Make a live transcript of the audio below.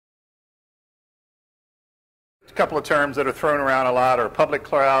a couple of terms that are thrown around a lot are public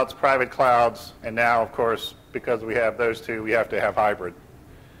clouds, private clouds, and now, of course, because we have those two, we have to have hybrid.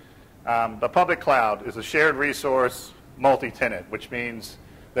 The public cloud is a shared resource multi-tenant, which means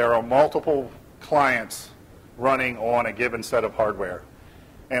there are multiple clients running on a given set of hardware.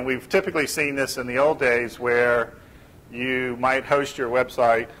 And we've typically seen this in the old days where you might host your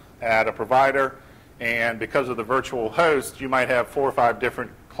website at a provider, and because of the virtual host, you might have 4 or 5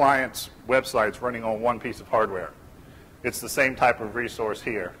 different clients' websites running on one piece of hardware. It's the same type of resource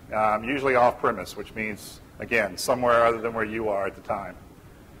here, usually off-premise, which means, again, somewhere other than where you are at the time.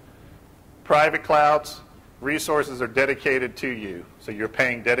 Private clouds, resources are dedicated to you. So you're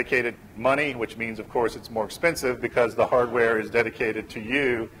paying dedicated money, which means, of course, it's more expensive because the hardware is dedicated to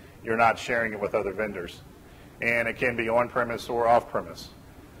you. You're not sharing it with other vendors. And it can be on-premise or off-premise.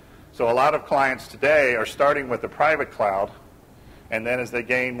 So a lot of clients today are starting with the private cloud, and then as they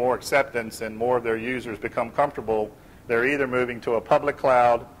gain more acceptance and more of their users become comfortable, they're either moving to a public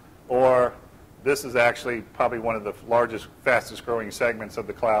cloud, or this is actually probably one of the largest, fastest growing segments of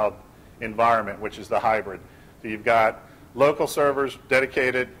the cloud environment, which is the hybrid. So you've got local servers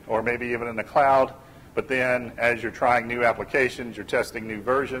dedicated, or maybe even in the cloud, but then as you're trying new applications, you're testing new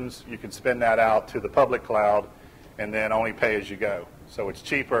versions, you can spin that out to the public cloud and then only pay as you go. So it's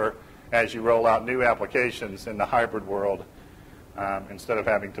cheaper as you roll out new applications in the hybrid world instead of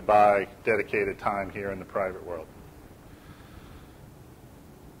having to buy dedicated time here in the private world.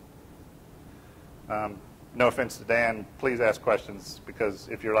 No offense to Dan, please ask questions, because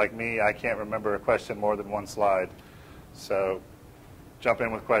if you're like me, I can't remember a question more than one slide. So jump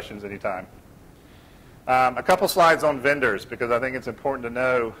in with questions anytime. A couple slides on vendors, because I think it's important to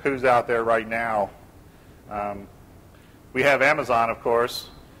know who's out there right now. We have Amazon, of course.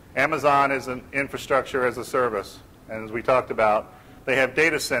 Amazon is an infrastructure as a service. And as we talked about, they have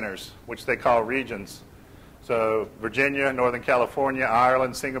data centers, which they call regions. So Virginia, Northern California,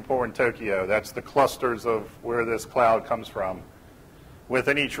 Ireland, Singapore, and Tokyo. That's the clusters of where this cloud comes from.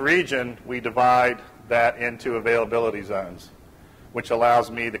 Within each region, we divide that into availability zones, which allows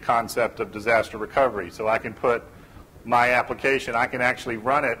me the concept of disaster recovery. So I can put my application, I can actually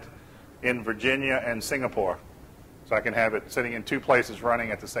run it in Virginia and Singapore. So I can have it sitting in 2 places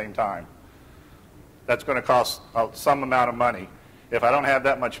running at the same time. That's going to cost some amount of money. If I don't have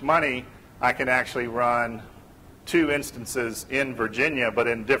that much money, I can actually run 2 instances in Virginia, but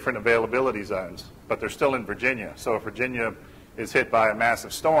in different availability zones. But they're still in Virginia. So if Virginia is hit by a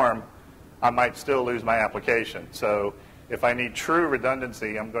massive storm, I might still lose my application. So if I need true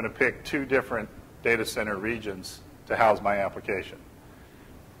redundancy, I'm going to pick 2 different data center regions to house my application.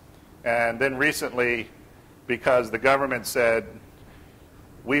 And then recently, because the government said,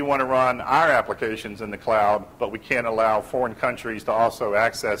 we want to run our applications in the cloud, but we can't allow foreign countries to also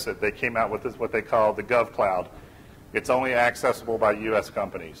access it, they came out with this, what they call the GovCloud. It's only accessible by U.S.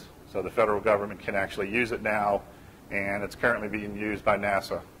 companies. So the federal government can actually use it now, and it's currently being used by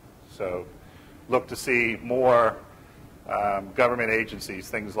NASA. So look to see more government agencies,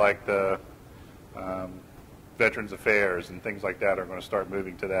 things like the Veterans Affairs and things like that are going to start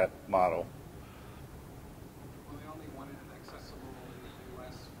moving to that model. Well, they only wanted it accessible in the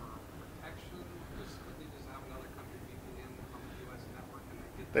U.S. for protection. Would they just have another country VPN on the U.S. network?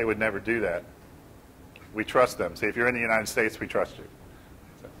 And they would never do that. We trust them. See, if you're in the United States, we trust you.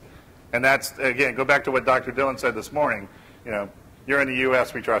 So, and that's, again, go back to what Dr. Dillon said this morning. You know, you're in the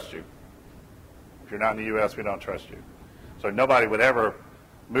U.S., we trust you. If you're not in the U.S., we don't trust you. So nobody would ever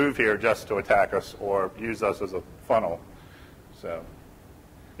move here just to attack us or use us as a funnel. So,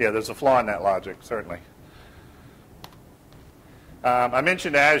 yeah, there's a flaw in that logic, certainly. I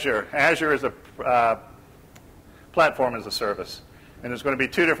mentioned Azure. Azure is a platform as a service. And there's going to be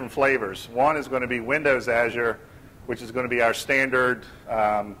 2 different flavors. One is going to be Windows Azure, which is going to be our standard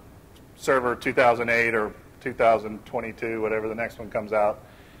server 2008 or 2022, whatever the next one comes out.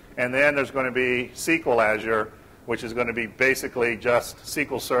 And then there's going to be SQL Azure, which is going to be basically just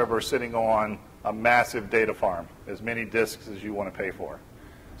SQL Server sitting on a massive data farm, as many disks as you want to pay for.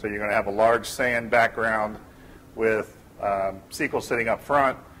 So you're going to have a large SAN background with SQL sitting up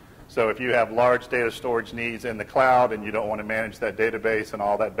front. So if you have large data storage needs in the cloud and you don't want to manage that database and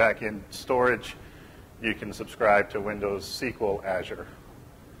all that back-end storage, you can subscribe to Windows SQL Azure.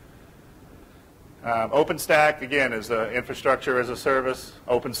 OpenStack, again, is infrastructure as a service,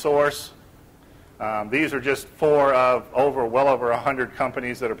 open source. These are just 4 of well over 100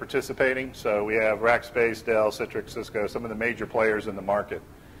 companies that are participating. So we have Rackspace, Dell, Citrix, Cisco, some of the major players in the market.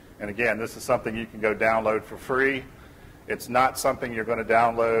 And again, this is something you can go download for free. It's not something you're going to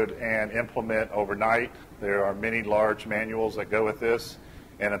download and implement overnight. There are many large manuals that go with this,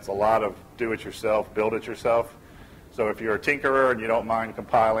 and it's a lot of do-it-yourself, build-it-yourself. So if you're a tinkerer and you don't mind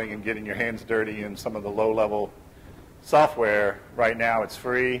compiling and getting your hands dirty in some of the low-level software, right now it's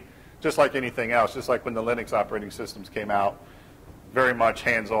free, just like anything else, just like when the Linux operating systems came out, very much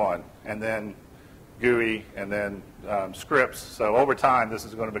hands-on, and then GUI, and then scripts. So over time, this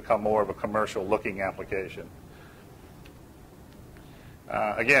is going to become more of a commercial-looking application.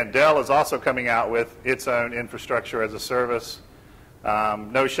 Again, Dell is also coming out with its own infrastructure as a service.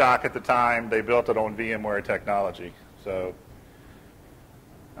 No shock at the time, they built it on VMware technology. So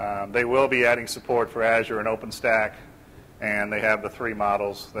they will be adding support for Azure and OpenStack, and they have the three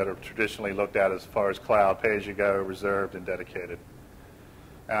models that are traditionally looked at as far as cloud: pay-as-you-go, reserved, and dedicated.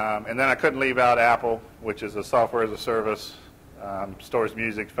 And then I couldn't leave out Apple, which is a software as a service, stores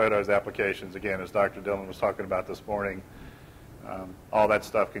music, photos, applications. Again, as Dr. Dillon was talking about this morning, all that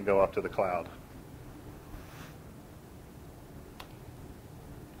stuff can go up to the cloud.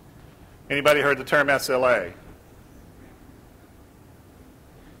 Anybody heard the term SLA?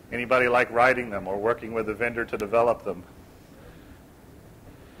 Anybody like writing them or working with a vendor to develop them?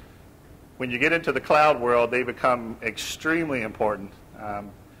 When you get into the cloud world, they become extremely important.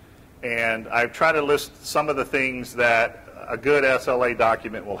 And I've tried to list some of the things that a good SLA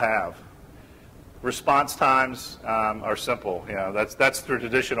document will have. Response times are simple. You know, that's the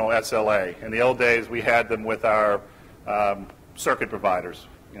traditional SLA. In the old days, we had them with our circuit providers.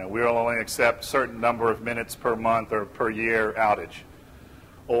 You know, we will only accept a certain number of minutes per month or per year outage.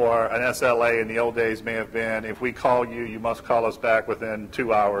 Or an SLA in the old days may have been, if we call you, you must call us back within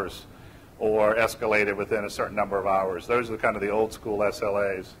 2 hours, or escalate it within a certain number of hours. Those are kind of the old school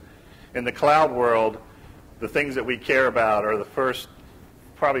SLAs. In the cloud world, the things that we care about are the first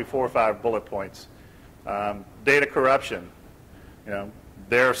probably 4 or 5 bullet points. Data corruption. You know,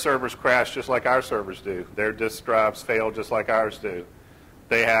 their servers crash just like our servers do. Their disk drives fail just like ours do.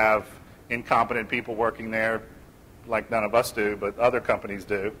 They have incompetent people working there like none of us do, but other companies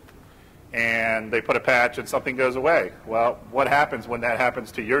do. And they put a patch and something goes away. Well, what happens when that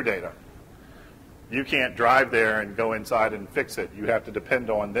happens to your data? You can't drive there and go inside and fix it. You have to depend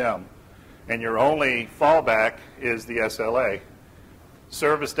on them. And your only fallback is the SLA.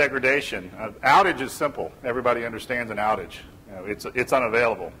 Service degradation. Outage is simple. Everybody understands an outage. You know, it's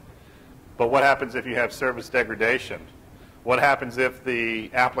unavailable. But what happens if you have service degradation? What happens if the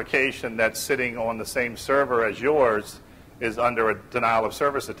application that's sitting on the same server as yours is under a denial of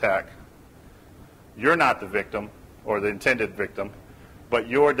service attack? You're not the victim or the intended victim, but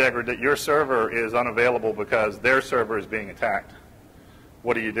your server is unavailable because their server is being attacked.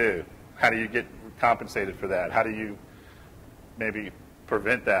 What do? How do you get compensated for that? How do you maybe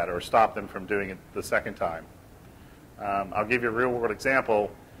prevent that or stop them from doing it the second time? I'll give you a real-world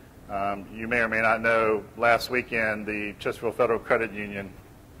example. You may or may not know, last weekend the Chesterfield Federal Credit Union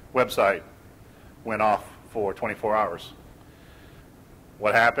website went off for 24 hours.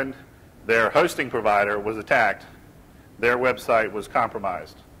 What happened? Their hosting provider was attacked. Their website was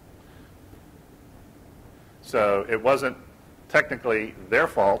compromised. So it wasn't technically their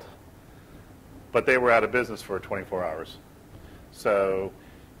fault, but they were out of business for 24 hours. So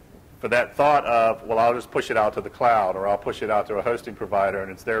for that thought of, well, I'll just push it out to the cloud, or I'll push it out to a hosting provider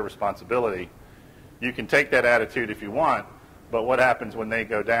and it's their responsibility, you can take that attitude if you want, but what happens when they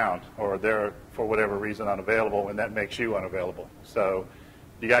go down or they're, for whatever reason, unavailable, and that makes you unavailable? So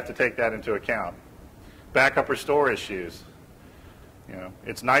you got to take that into account. Backup restore issues. You know,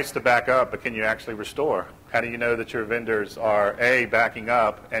 it's nice to back up, but can you actually restore? How do you know that your vendors are A, backing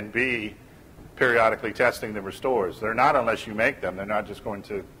up, and B, periodically testing the restores? They're not unless you make them. They're not just going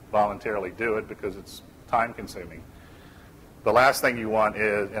to voluntarily do it because it's time consuming. The last thing you want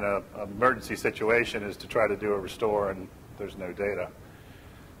is, in an emergency situation, is to try to do a restore and there's no data.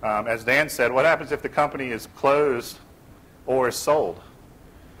 As Dan said, what happens if the company is closed or is sold?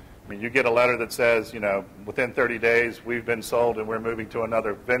 I mean, you get a letter that says, you know, within 30 days we've been sold and we're moving to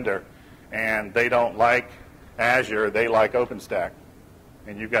another vendor, and they don't like Azure, they like OpenStack,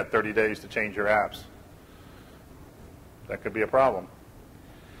 and you've got 30 days to change your apps. That could be a problem.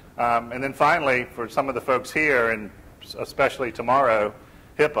 And then finally, for some of the folks here, and especially tomorrow,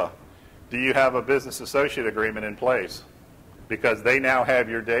 HIPAA. Do you have a business associate agreement in place? Because they now have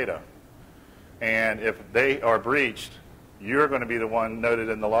your data. And if they are breached, you're going to be the one noted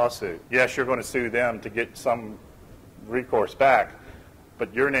in the lawsuit. Yes, you're going to sue them to get some recourse back,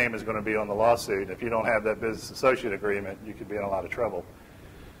 but your name is going to be on the lawsuit. If you don't have that business associate agreement, you could be in a lot of trouble.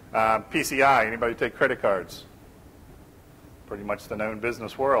 PCI, anybody take credit cards? Pretty much the known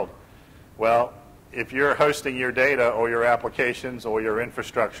business world. Well, if you're hosting your data or your applications or your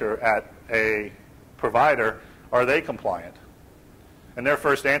infrastructure at a provider, are they compliant? And their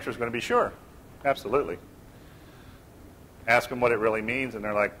first answer is going to be sure, absolutely. ask them what it really means, and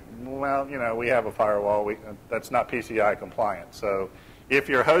they're like, well, we have a firewall. That's not PCI compliant. So if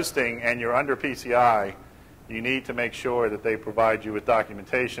you're hosting and you're under PCI, you need to make sure that they provide you with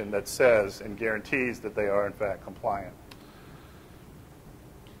documentation that says and guarantees that they are, in fact, compliant.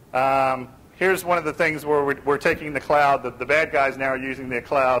 Here's one of the things where we're taking the cloud. The bad guys now are using the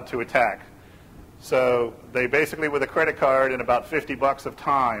cloud to attack. So they basically, with a credit card and about $50 of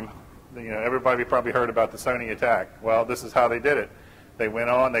time, everybody probably heard about the Sony attack. Well, this is how they did it. They went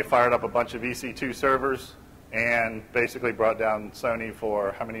on, they fired up a bunch of EC2 servers and basically brought down Sony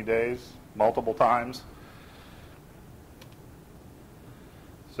for how many days? Multiple times.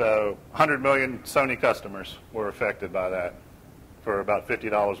 So 100 million Sony customers were affected by that for about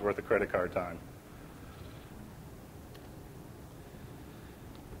 $50 worth of credit card time.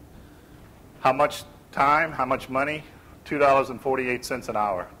 How much time? How much money? $2.48 an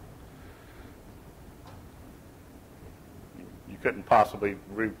hour. You couldn't possibly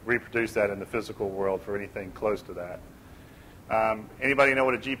reproduce that in the physical world for anything close to that. Anybody know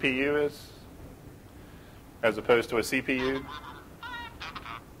what a GPU is as opposed to a CPU?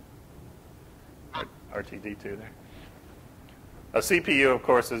 RTD2 there. A CPU, of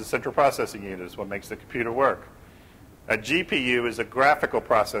course, is a central processing unit. It's what makes the computer work. A GPU is a graphical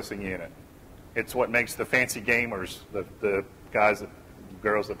processing unit. It's what makes the fancy gamers, the guys,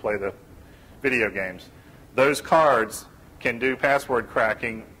 girls that play the video games. Those cards can do password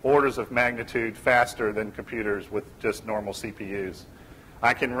cracking orders of magnitude faster than computers with just normal CPUs.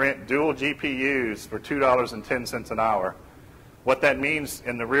 I can rent dual GPUs for $2.10 an hour. What that means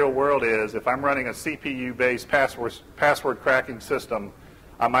in the real world is if I'm running a CPU-based password cracking system,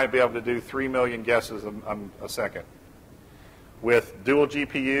 I might be able to do 3 million guesses a second. With dual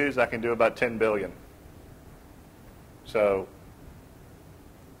GPUs, I can do about 10 billion. So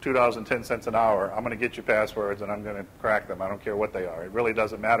 $2.10 an hour, I'm going to get your passwords and I'm going to crack them. I don't care what they are. It really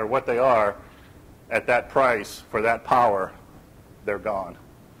doesn't matter what they are. At that price, for that power, they're gone.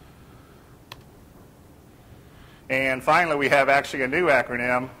 And finally, we have actually a new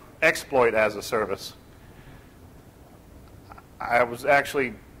acronym, Exploit as a Service. I was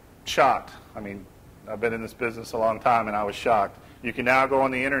actually shocked. I mean, I've been in this business a long time, and I was shocked. You can now go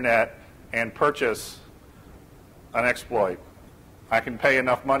on the internet and purchase an exploit. I can pay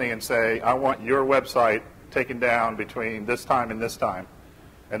enough money and say, I want your website taken down between this time and this time.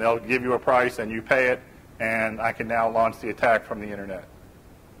 And they'll give you a price, and you pay it, and I can now launch the attack from the internet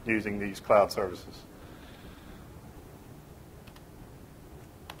using these cloud services.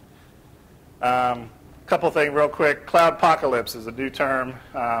 Couple things real quick. Cloud apocalypse is a new term.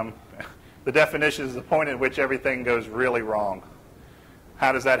 The definition is the point at which everything goes really wrong.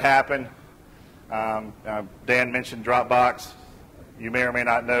 How does that happen? Dan mentioned Dropbox. You may or may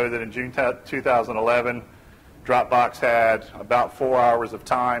not know that in June 2011, Dropbox had about 4 hours of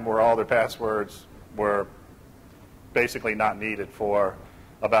time where all their passwords were basically not needed for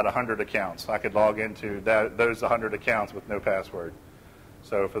about 100 accounts. I could log into those 100 accounts with no password.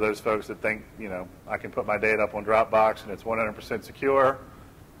 So for those folks that think, I can put my data up on Dropbox and it's 100% secure,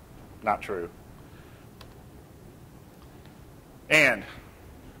 not true. And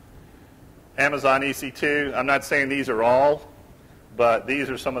Amazon EC2, I'm not saying these are all, but these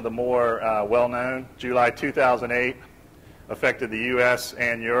are some of the more well-known. July 2008 affected the US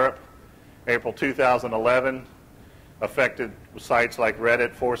and Europe. April 2011 affected sites like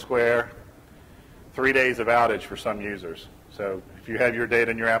Reddit, Foursquare. 3 days of outage for some users. So if you have your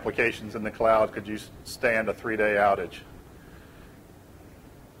data and your applications in the cloud, could you stand a 3-day outage?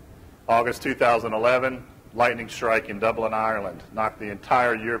 August 2011, lightning strike in Dublin, Ireland, knocked the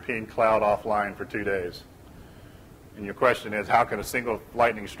entire European cloud offline for 2 days. And your question is, how can a single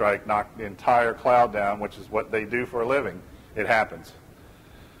lightning strike knock the entire cloud down, which is what they do for a living? It happens.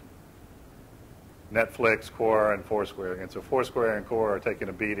 Netflix, Quora, and Foursquare. And so Foursquare and Quora are taking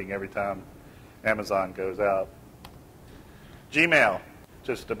a beating every time Amazon goes out. Gmail,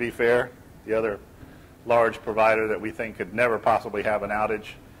 just to be fair, the other large provider that we think could never possibly have an outage.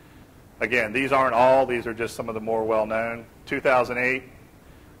 Again, these aren't all. These are just some of the more well-known. 2008,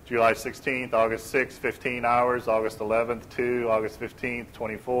 July 16th, August 6th, 15 hours. August 11th, 2. August 15th,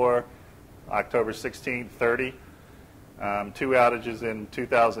 24. October 16th, 30. 2 outages in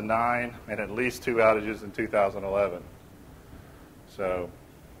 2009, and at least 2 outages in 2011. So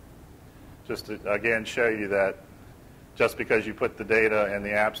just to, again, show you that just because you put the data and the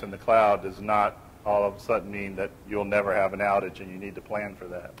apps in the cloud does not all of a sudden mean that you'll never have an outage, and you need to plan for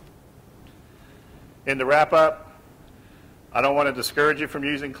that. And to wrap up, I don't want to discourage you from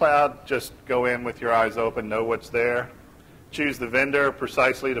using cloud. Just go in with your eyes open, know what's there. choose the vendor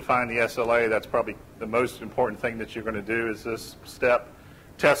precisely to find the SLA. That's probably the most important thing that you're going to do is this step.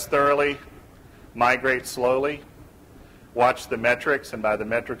 Test thoroughly, migrate slowly, watch the metrics, and by the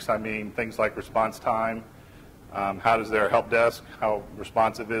metrics I mean things like response time. How does their help desk, how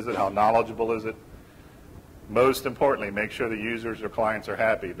responsive is it, how knowledgeable is it? Most importantly, make sure the users or clients are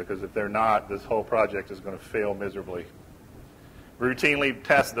happy, because if they're not, this whole project is going to fail miserably. Routinely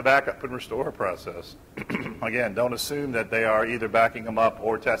test the backup and restore process. Again, don't assume that they are either backing them up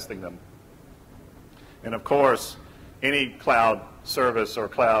or testing them. And of course, any cloud service or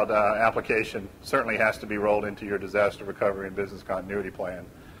cloud application certainly has to be rolled into your disaster recovery and business continuity plan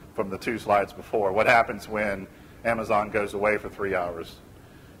from the 2 slides before. What happens when Amazon goes away for 3 hours?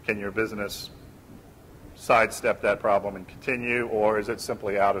 Can your business sidestep that problem and continue, or is it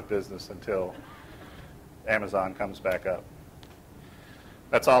simply out of business until Amazon comes back up?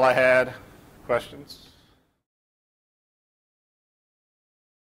 That's all I had. Questions?